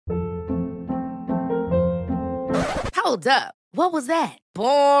Hold up. What was that?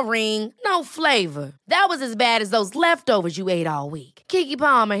 Boring. No flavor. That was as bad as those leftovers you ate all week. Keke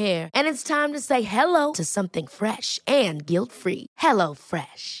Palmer here, and it's time to say hello to something fresh and guilt-free. Hello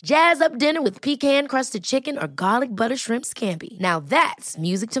Fresh. Jazz up dinner with pecan-crusted chicken or garlic butter shrimp scampi. Now that's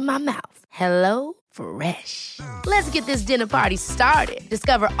music to my mouth. Hello Fresh. Let's get this dinner party started.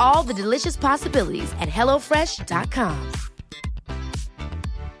 Discover all the delicious possibilities at hellofresh.com.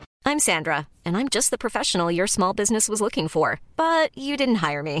 I'm Sandra, and I'm just the professional your small business was looking for. But you didn't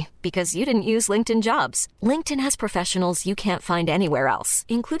hire me because you didn't use LinkedIn Jobs. LinkedIn has professionals you can't find anywhere else,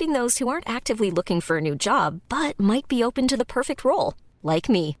 including those who aren't actively looking for a new job, but might be open to the perfect role, like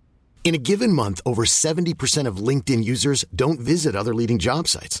me. In a given month, over 70% of LinkedIn users don't visit other leading job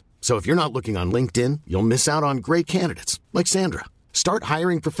sites. So if you're not looking on LinkedIn, you'll miss out on great candidates, like Sandra. Start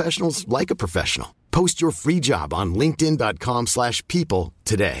hiring professionals like a professional. Post your free job on linkedin.com/people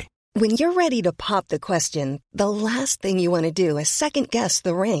today. When you're ready to pop the question, the last thing you want to do is second-guess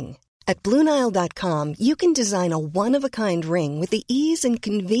the ring. At BlueNile.com, you can design a one-of-a-kind ring with the ease and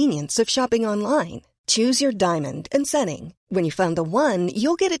convenience of shopping online. Choose your diamond and setting. When you find the one,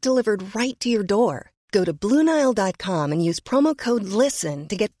 you'll get it delivered right to your door. Go to BlueNile.com and use promo code LISTEN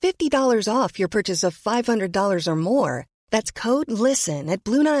to get $50 off your purchase of $500 or more. That's code LISTEN at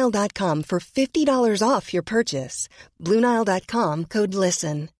BlueNile.com for $50 off your purchase. BlueNile.com, code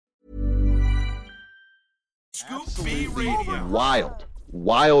LISTEN. Scoop B Radio.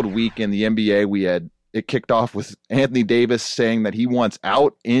 Wild week in the NBA. It kicked off with Anthony Davis saying that he wants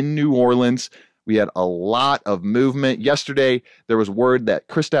out in New Orleans. We had a lot of movement. Yesterday, there was word that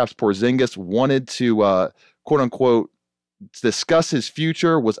Kristaps Porzingis wanted to, quote unquote, discuss his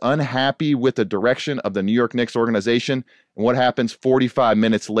future, was unhappy with the direction of the New York Knicks organization. And what happens 45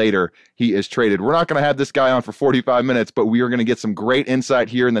 minutes later? He is traded. We're not going to have this guy on for 45 minutes, but we are going to get some great insight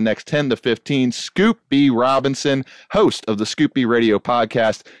here in the next 10 to 15. Scoop B Robinson, host of the Scoop B Radio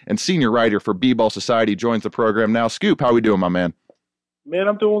podcast and senior writer for B-Ball Society, joins the program now. Scoop, how are we doing, my man? Man,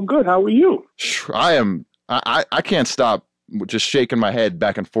 I'm doing good. How are you? I can't stop just shaking my head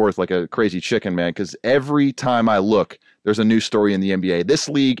back and forth like a crazy chicken, man, because every time I look, there's a new story in the NBA. This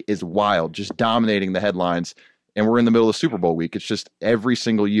league is wild, just dominating the headlines, and we're in the middle of Super Bowl week. It's just every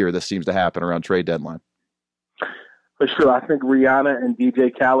single year this seems to happen around trade deadline. For sure. I think Rihanna and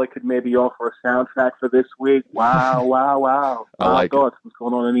DJ Khaled could maybe offer a soundtrack for this week. Wow, wow. I like thoughts. What's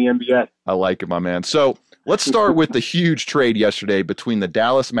going on in the NBA? I like it, my man. So let's start with the huge trade yesterday between the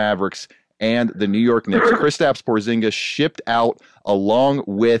Dallas Mavericks and the New York Knicks. Kristaps Porzingis shipped out along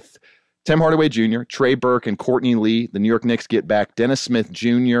with Tim Hardaway Jr., Trey Burke, and Courtney Lee. The New York Knicks get back Dennis Smith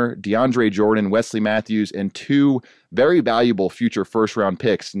Jr., DeAndre Jordan, Wesley Matthews, and two very valuable future first-round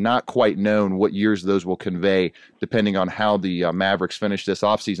picks. Not quite known what years those will convey, depending on how the Mavericks finish this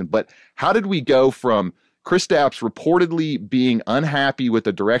offseason. But how did we go from Kristaps reportedly being unhappy with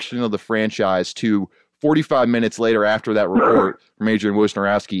the direction of the franchise to 45 minutes later after that report from Adrian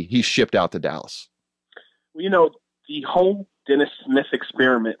Wojnarowski, he's shipped out to Dallas? Well, the whole Dennis Smith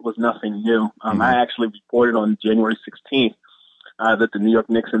experiment was nothing new. I actually reported on January 16th that the New York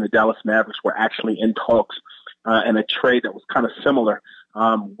Knicks and the Dallas Mavericks were actually in talks and a trade that was kind of similar,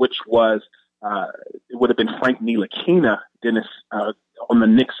 which was it would have been Frank Ntilikina, Dennis on the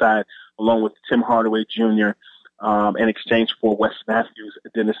Knicks side, along with Tim Hardaway Jr. In exchange for Wes Matthews,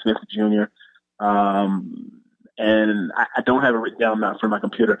 Dennis Smith Jr. And I don't have it written down now from my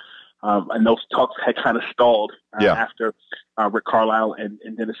computer. And those talks had kind of stalled after Rick Carlisle and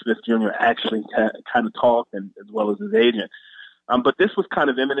Dennis Smith Jr. actually kind of talked, and as well as his agent. But this was kind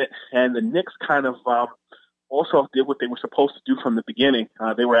of imminent, and the Knicks kind of also did what they were supposed to do from the beginning.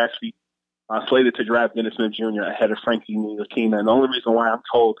 They were actually slated to draft Dennis Smith Jr. ahead of Frankie Ntilikina. And the only reason why I'm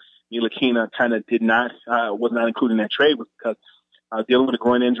told Ntilikina kind of was not included in that trade was because dealing with a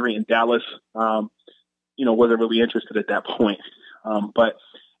groin injury in Dallas, wasn't really interested at that point. But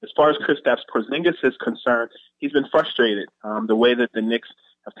as far as Kristaps Porzingis is concerned, he's been frustrated. The way that the Knicks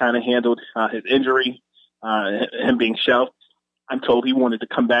have kind of handled his injury, him being shelved. I'm told he wanted to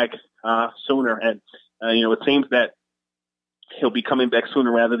come back sooner, and it seems that he'll be coming back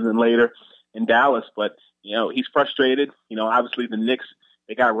sooner rather than later in Dallas. But he's frustrated. Obviously the Knicks,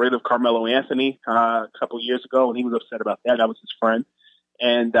 they got rid of Carmelo Anthony a couple of years ago, and he was upset about that. That was his friend.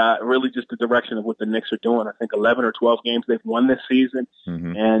 And really just the direction of what the Knicks are doing. I think 11 or 12 games they've won this season,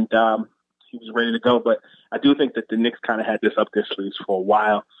 and he was ready to go. But I do think that the Knicks kind of had this up their sleeves for a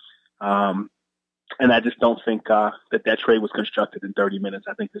while. And I just don't think that trade was constructed in 30 minutes.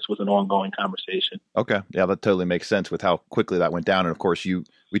 I think this was an ongoing conversation. Okay. Yeah, that totally makes sense with how quickly that went down. And, of course,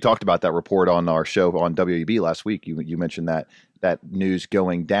 we talked about that report on our show on WEB last week. You mentioned that that news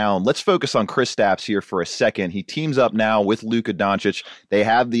going down. Let's focus on Kristaps here for a second. He teams up now with Luka Doncic. They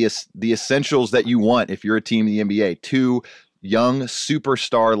have the essentials that you want if you're a team in the NBA, two young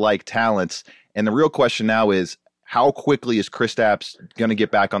superstar-like talents. And the real question now is, how quickly is Kristaps going to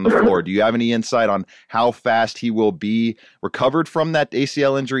get back on the floor? Do you have any insight on how fast he will be recovered from that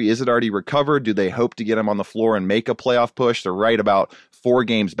ACL injury? Is it already recovered? Do they hope to get him on the floor and make a playoff push? They're right about 4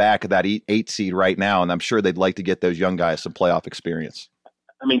 games back of that 8 seed right now, and I'm sure they'd like to get those young guys some playoff experience.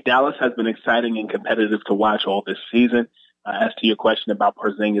 I mean, Dallas has been exciting and competitive to watch all this season. As to your question about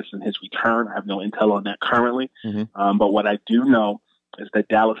Porzingis and his return, I have no intel on that currently. But what I do know is that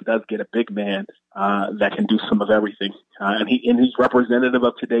Dallas does get a big man that can do some of everything. And he's representative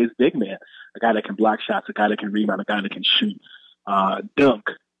of today's big man, a guy that can block shots, a guy that can rebound, a guy that can shoot, dunk,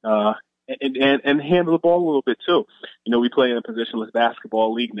 and handle the ball a little bit too. You know, we play in a positionless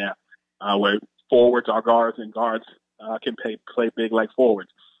basketball league now where forwards are guards and guards can play big like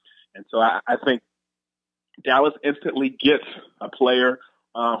forwards. And so I think Dallas instantly gets a player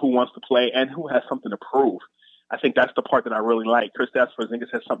who wants to play and who has something to prove. I think that's the part that I really like. Kristaps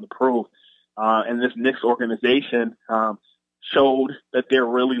Porzingis has something to prove. And this Knicks organization showed that they're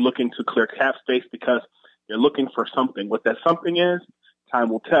really looking to clear cap space because they're looking for something. What that something is, time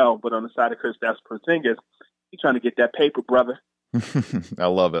will tell. But on the side of Kristaps Porzingis, he's trying to get that paper, brother. I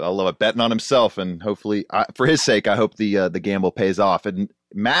love it. I love it. Betting on himself, and hopefully, for his sake, I hope the gamble pays off. And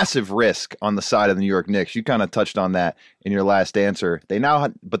massive risk on the side of the New York Knicks. You kind of touched on that in your last answer. They now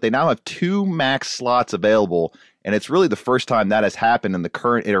have 2 max slots available, and it's really the first time that has happened in the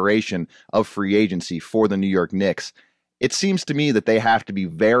current iteration of free agency for the New York Knicks. It seems to me that they have to be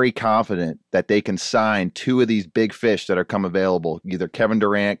very confident that they can sign 2 of these big fish that are come available, either Kevin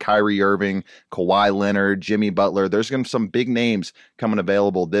Durant, Kyrie Irving, Kawhi Leonard, Jimmy Butler. There's going to be some big names coming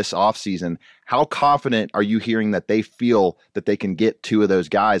available this offseason. How confident are you hearing that they feel that they can get 2 of those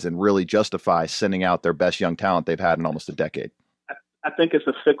guys and really justify sending out their best young talent they've had in almost a decade? I think it's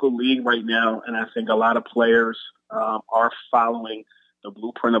a fickle league right now, and I think a lot of players are following the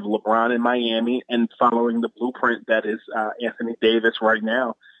blueprint of LeBron in Miami and following the blueprint that is Anthony Davis right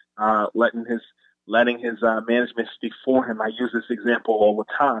now, letting his management speak for him. I use this example all the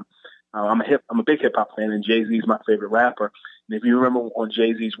time. I'm a big hip hop fan, and Jay-Z is my favorite rapper. And if you remember on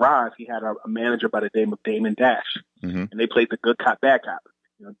Jay-Z's rise, he had a manager by the name of Damon Dash, and they played the good cop, bad cop.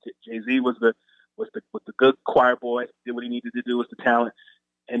 You know, Jay-Z was the good choir boy, did what he needed to do with the talent,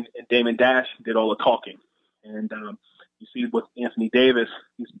 and Damon Dash did all the talking. And you see with Anthony Davis,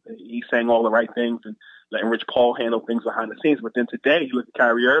 he's saying all the right things and letting Rich Paul handle things behind the scenes. But then today, you look at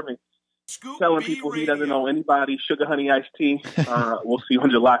Kyrie Irving telling people he doesn't know anybody, sugar, honey, iced tea. We'll see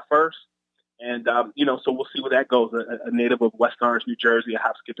on July 1st. And, so we'll see where that goes. A native of West Orange, New Jersey, a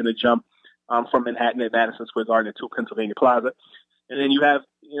hop, skip, and a jump from Manhattan at Madison Square Garden to Pennsylvania Plaza. And then you have,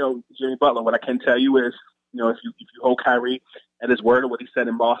 Jimmy Butler. What I can tell you is, if you hold Kyrie at his word of what he said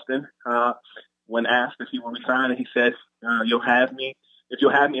in Boston, when asked if he will resign, and he said, you'll have me. If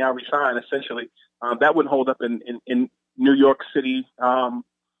you'll have me, I'll resign, essentially. That wouldn't hold up in New York City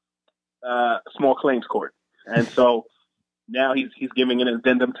small claims court. And so now he's giving an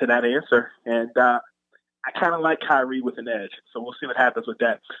addendum to that answer. And I kind of like Kyrie with an edge. So we'll see what happens with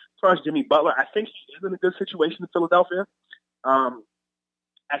that. As far as Jimmy Butler, I think he is in a good situation in Philadelphia.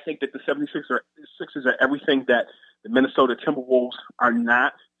 I think that the 76ers are everything that the Minnesota Timberwolves are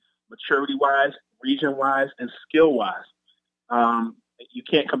not, maturity-wise, region-wise, and skill-wise. You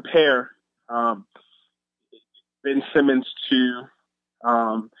can't compare Ben Simmons to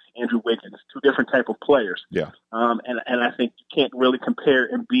Andrew Wiggins, 2 different type of players. Yeah. And I think you can't really compare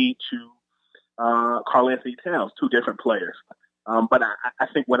Embiid to Karl Anthony Towns, 2 different players. But I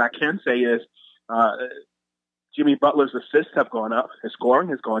think what I can say is Jimmy Butler's assists have gone up, his scoring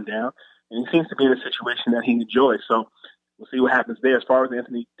has gone down, and he seems to be in a situation that he enjoys. So we'll see what happens there. As far as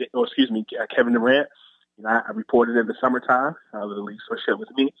Kevin Durant, I reported in the summertime, the league source shared with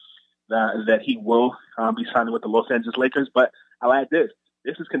me, that he will be signing with the Los Angeles Lakers. But I'll add this.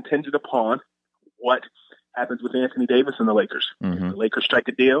 This is contingent upon what happens with Anthony Davis and the Lakers. Mm-hmm. If the Lakers strike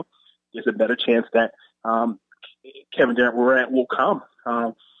a deal, there's a better chance that Kevin Durant will come,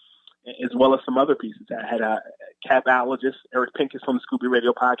 as well as some other pieces. I had a capologist, Eric Pincus, on the Scooby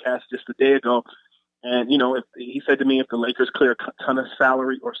Radio podcast just a day ago. And, if he said to me, if the Lakers clear a ton of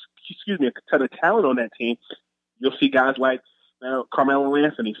salary a ton of talent on that team, you'll see guys like Carmelo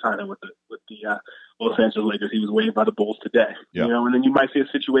Anthony signing with the Los Angeles Lakers. He was waived by the Bulls today. Yeah. And then you might see a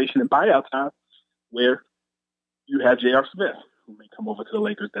situation in buyout time where you have J.R. Smith, who may come over to the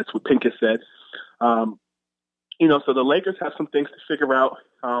Lakers. That's what Pincus said. So the Lakers have some things to figure out.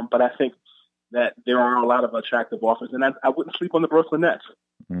 But I think that there are a lot of attractive offers, and I wouldn't sleep on the Brooklyn Nets.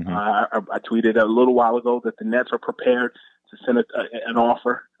 Mm-hmm. I tweeted a little while ago that the Nets are prepared to send an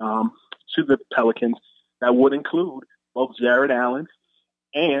offer to the Pelicans that would include both Jared Allen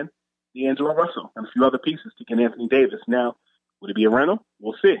and D'Angelo Russell and a few other pieces to get Anthony Davis. Now, would it be a rental?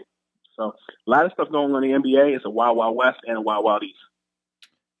 We'll see. So a lot of stuff going on in the NBA. It's a wild, wild west and a wild, wild east.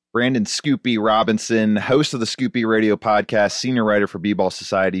 Brandon Scoopy Robinson, host of the Scoopy Radio podcast, senior writer for B-Ball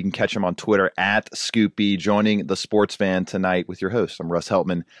Society. You can catch him on Twitter at Scoopy, joining the Sports Fan tonight with your host. I'm Russ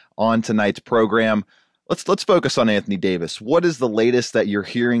Heltman. On tonight's program, let's focus on Anthony Davis. What is the latest that you're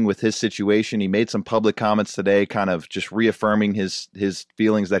hearing with his situation? He made some public comments today, kind of just reaffirming his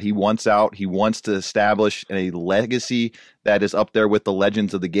feelings that he wants out. He wants to establish a legacy that is up there with the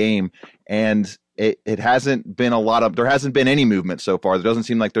legends of the game. And it hasn't been there hasn't been any movement so far. There doesn't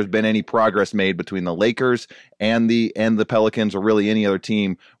seem like there's been any progress made between the Lakers and the Pelicans, or really any other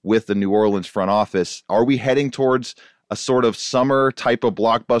team with the New Orleans front office. Are we heading towards a sort of summer type of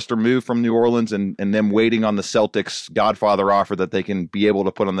blockbuster move from New Orleans and them waiting on the Celtics Godfather offer that they can be able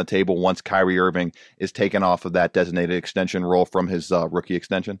to put on the table once Kyrie Irving is taken off of that designated extension role from his rookie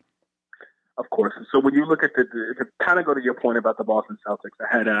extension? Of course. So when you look at to kind of go to your point about the Boston Celtics,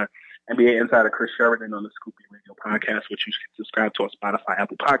 I had NBA insider Chris Sheridan on the Scoopy Radio podcast, which you can subscribe to on Spotify,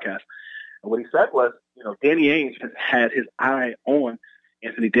 Apple Podcasts. And what he said was, Danny Ainge has had his eye on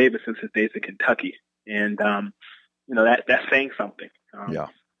Anthony Davis since his days in Kentucky. And, that's saying something. Yeah.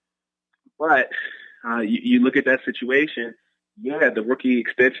 But you look at that situation, the rookie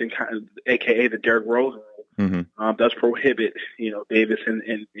extension, kind of, a.k.a. the Derrick Rose rule, does prohibit, Davis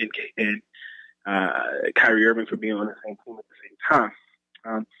and Kyrie Irving from being on the same team at the same time.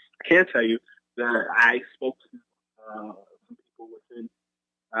 I can tell you that I spoke to some people within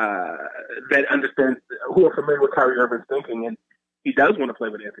that understand, who are familiar with Kyrie Irving's thinking, and he does want to play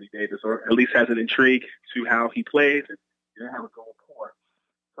with Anthony Davis, or at least has an intrigue to how he plays and how it's going for.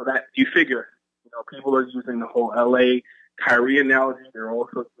 So that you figure, people are using the whole LA Kyrie analogy. They're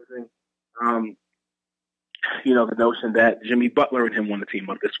also using, the notion that Jimmy Butler and him want to team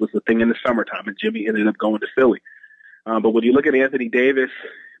up. This was the thing in the summertime, and Jimmy ended up going to Philly. But when you look at Anthony Davis,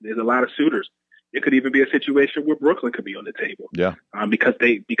 there's a lot of suitors. It could even be a situation where Brooklyn could be on the table. Yeah. Because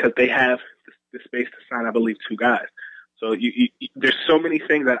they have the space to sign, I believe, 2 guys. So there's so many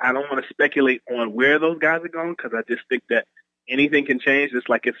things that I don't want to speculate on where those guys are going, because I just think that anything can change. It's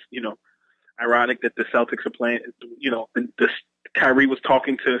like it's ironic that the Celtics are playing. Kyrie was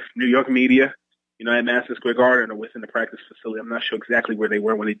talking to New York media, at Madison Square Garden or within the practice facility. I'm not sure exactly where they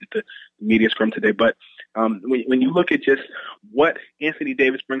were when they did the media scrum today, but when you look at just what Anthony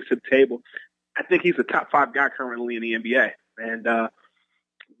Davis brings to the table, I think he's a top 5 guy currently in the NBA. And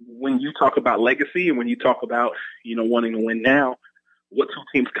when you talk about legacy and when you talk about, wanting to win now, what 2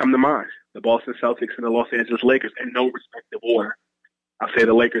 teams come to mind? The Boston Celtics and the Los Angeles Lakers, in no respective order. I'll say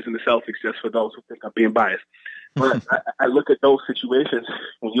the Lakers and the Celtics just for those who think I'm being biased. But I look at those situations.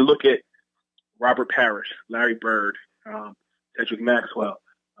 When you look at Robert Parrish, Larry Bird, Cedric Maxwell,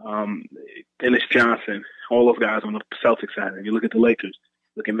 Dennis Johnson, all those guys on the Celtics side, and you look at the Lakers,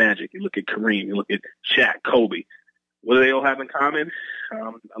 look at Magic, you look at Kareem, you look at Shaq, Kobe. What do they all have in common?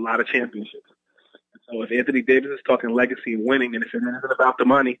 A lot of championships. And so if Anthony Davis is talking legacy and winning, and if it isn't about the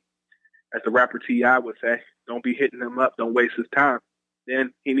money, as the rapper T.I. would say, don't be hitting him up, don't waste his time,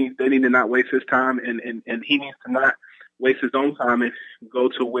 then they need to not waste his time, and he needs to not waste his own time and go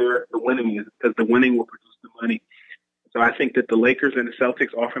to where the winning is, because the winning will produce the money. So I think that the Lakers and the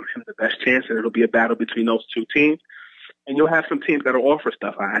Celtics offer him the best chance, and it'll be a battle between those 2 teams. And you'll have some teams that will offer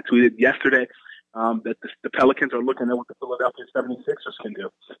stuff. I tweeted yesterday that the Pelicans are looking at what the Philadelphia 76ers can do.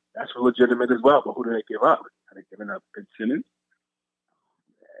 That's legitimate as well, but who do they give up? Are they giving up Ben Simmons?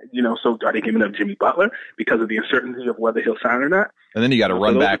 So are they giving up Jimmy Butler because of the uncertainty of whether he'll sign or not? And then you got to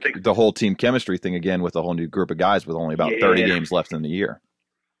run back the whole team chemistry thing again with a whole new group of guys with only about 30 games left in the year.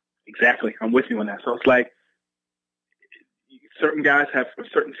 Exactly. I'm with you on that. So it's like certain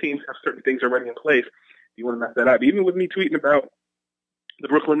teams have certain things already in place. You want to mess that up. Even with me tweeting about the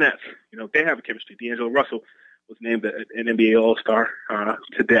Brooklyn Nets, they have a chemistry. D'Angelo Russell was named an NBA All-Star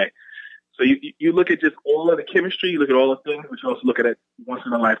today. So you look at just all of the chemistry, you look at all the things, but you also look at a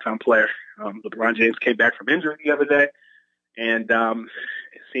once-in-a-lifetime player. LeBron James came back from injury the other day, and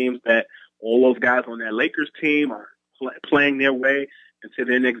it seems that all those guys on that Lakers team are playing their way into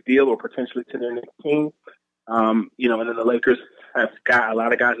their next deal or potentially to their next team. And then the Lakers have got a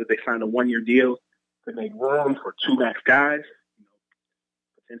lot of guys that they signed a 1-year deal to make room for 2 max guys,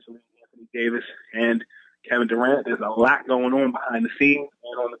 potentially Anthony Davis and Kevin Durant. There's a lot going on behind the scenes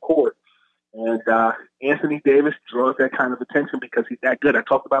and on the court. And Anthony Davis draws that kind of attention because he's that good. I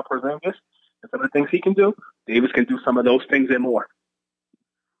talked about Porzingis. and some of the things he can do, Davis can do some of those things and more.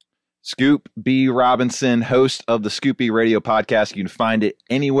 Scoop B. Robinson, host of the Scoop B Radio podcast. You can find it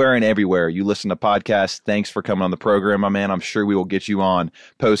anywhere and everywhere you listen to podcasts. Thanks for coming on the program, my man. I'm sure we will get you on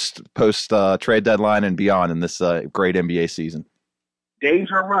post trade deadline and beyond in this great NBA season.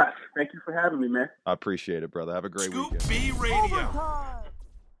 Danger Russ, thank you for having me, man. I appreciate it, brother. Have a great Scoop weekend. B Radio.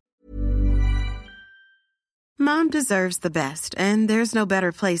 Mom deserves the best, and there's no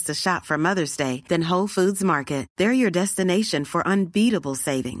better place to shop for Mother's Day than Whole Foods Market. They're your destination for unbeatable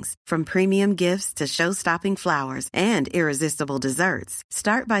savings, from premium gifts to show-stopping flowers and irresistible desserts.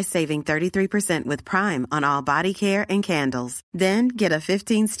 Start by saving 33% with Prime on all body care and candles. Then get a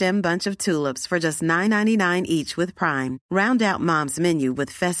 15-stem bunch of tulips for just $9.99 each with Prime. Round out Mom's menu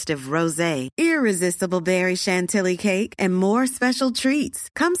with festive rosé, irresistible berry chantilly cake, and more special treats.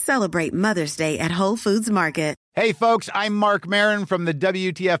 Come celebrate Mother's Day at Whole Foods Market. Hey, folks, I'm Mark Maron from the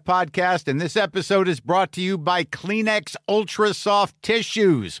WTF Podcast, and this episode is brought to you by Kleenex Ultra Soft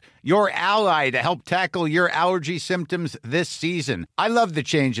Tissues, your ally to help tackle your allergy symptoms this season. I love the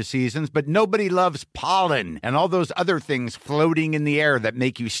change of seasons, but nobody loves pollen and all those other things floating in the air that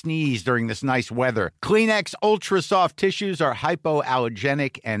make you sneeze during this nice weather. Kleenex Ultra Soft Tissues are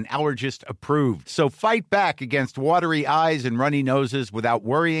hypoallergenic and allergist approved, so fight back against watery eyes and runny noses without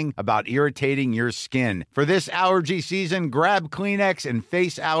worrying about irritating your skin. For this allergy season, grab Kleenex and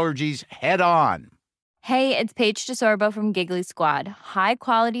face allergies head on. Hey, it's Paige DeSorbo from Giggly Squad. High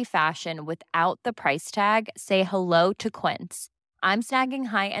quality fashion without the price tag. Say hello to Quince. I'm snagging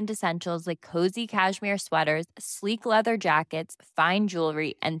high-end essentials like cozy cashmere sweaters, sleek leather jackets, fine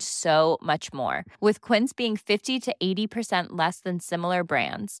jewelry, and so much more. With Quince being 50 to 80% less than similar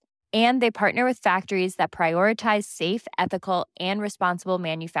brands. And they partner with factories that prioritize safe, ethical, and responsible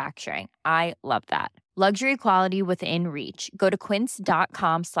manufacturing. I love that. Luxury quality within reach. Go to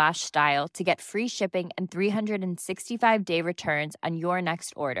quince.com/style to get free shipping and 365-day returns on your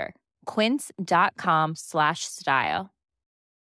next order. Quince.com/style.